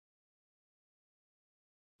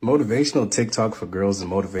Motivational TikTok for girls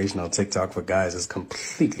and motivational TikTok for guys is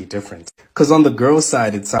completely different. Because on the girl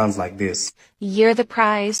side, it sounds like this. You're the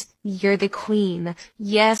prize, you're the queen.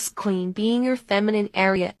 Yes, queen, be in your feminine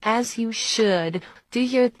area as you should. Do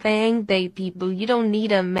your thing, baby boo. You don't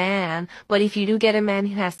need a man. But if you do get a man,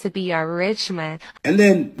 he has to be a rich man. And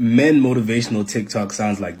then men motivational TikTok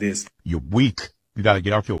sounds like this. You're weak. You gotta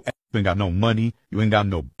get off your ass. You ain't got no money. You ain't got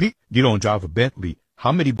no beat. You don't drive a Bentley.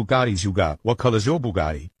 How many Bugattis you got? What color's your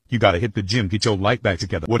Bugatti? You gotta hit the gym, get your life back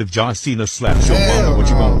together. What if John Cena slaps your mama? What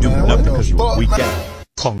you gonna do? Nothing, cause you a weak ass,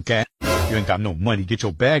 punk ass. You ain't got no money, get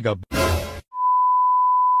your bag up.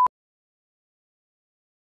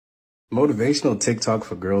 Motivational TikTok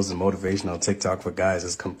for girls and motivational TikTok for guys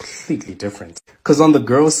is completely different. Because on the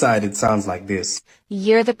girl side, it sounds like this.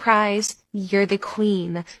 You're the prize, you're the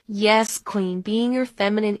queen. Yes, queen, be in your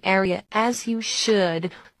feminine area as you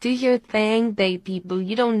should. Do your thing, baby boo.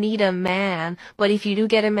 You don't need a man. But if you do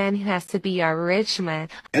get a man, he has to be a rich man.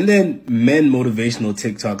 And then men motivational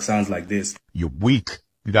TikTok sounds like this. You're weak.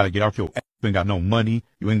 You gotta get off your ass. You ain't got no money.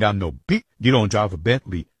 You ain't got no beat. You don't drive a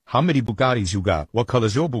Bentley. How many Bugattis you got? What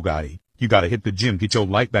color's your Bugatti? You gotta hit the gym, get your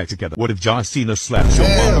life back together. What if John Cena slaps your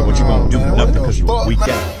mama? What you gonna do? Nothing, cause you a weak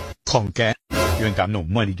ass, punk ass. You ain't got no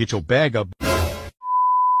money, get your bag up.